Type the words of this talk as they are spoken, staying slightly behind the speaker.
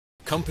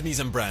companies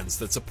and brands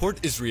that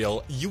support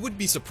Israel, you would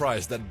be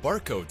surprised that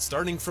barcode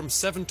starting from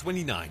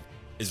 729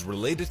 is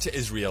related to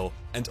Israel,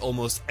 and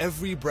almost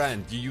every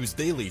brand you use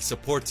daily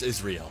supports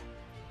Israel.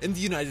 In the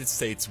United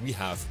States, we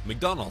have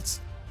McDonald's,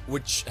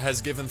 which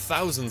has given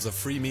thousands of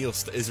free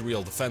meals to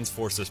Israel Defense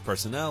Forces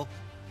personnel.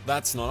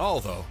 That's not all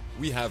though.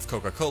 We have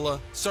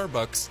Coca-Cola,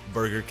 Starbucks,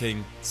 Burger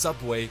King,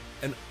 Subway,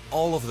 and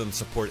all of them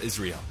support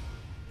Israel.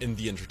 In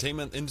the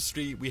entertainment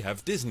industry, we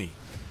have Disney.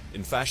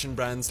 In fashion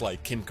brands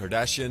like Kim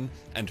Kardashian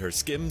and her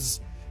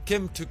Skims,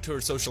 Kim took to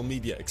her social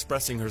media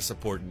expressing her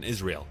support in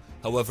Israel.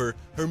 However,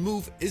 her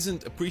move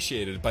isn't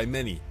appreciated by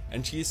many,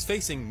 and she is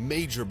facing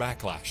major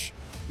backlash.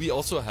 We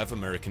also have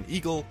American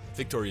Eagle,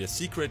 Victoria's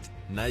Secret,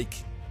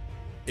 Nike.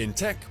 In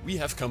tech, we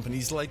have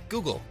companies like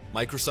Google,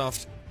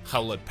 Microsoft,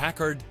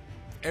 Hewlett-Packard,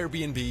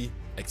 Airbnb,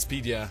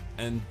 Expedia,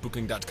 and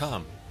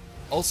Booking.com.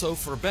 Also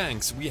for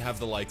banks, we have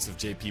the likes of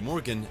JP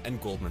Morgan and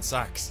Goldman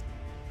Sachs.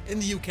 In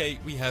the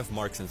UK, we have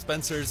Marks &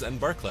 Spencer's and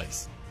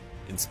Barclays.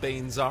 In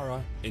Spain,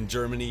 Zara. In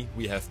Germany,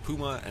 we have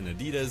Puma and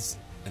Adidas.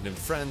 And in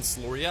France,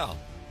 L'Oreal.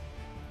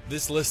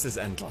 This list is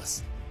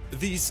endless.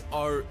 These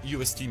are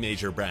UST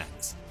major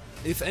brands.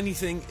 If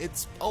anything,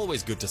 it's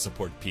always good to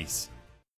support peace.